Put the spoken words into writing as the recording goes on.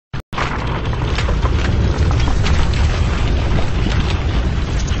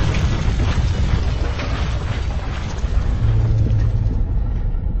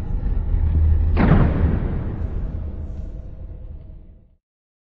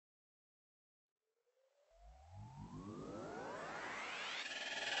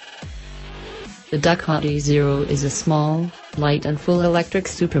The Ducati Zero is a small, light and full electric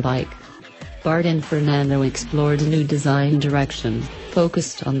superbike. Bart and Fernando explored a new design direction,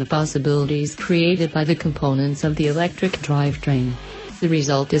 focused on the possibilities created by the components of the electric drivetrain. The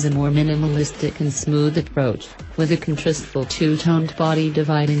result is a more minimalistic and smooth approach, with a contrastful two-toned body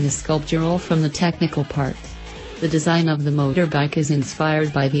dividing the sculptural from the technical parts. The design of the motorbike is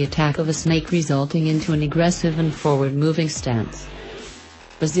inspired by the attack of a snake, resulting into an aggressive and forward-moving stance.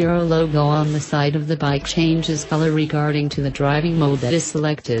 The Zero logo on the side of the bike changes color regarding to the driving mode that is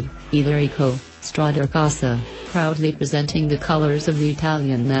selected, either Eco, Strada or Casa, proudly presenting the colors of the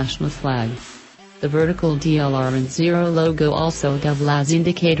Italian national flag. The vertical DLR and Zero logo also double as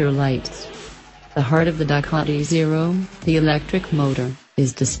indicator lights. The heart of the Ducati Zero, the electric motor,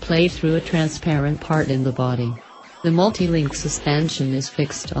 is displayed through a transparent part in the body. The multi-link suspension is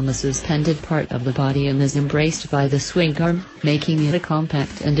fixed on the suspended part of the body and is embraced by the swing arm, making it a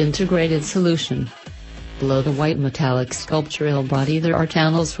compact and integrated solution. Below the white metallic sculptural body there are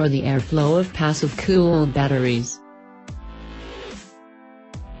channels for the airflow of passive cooled batteries.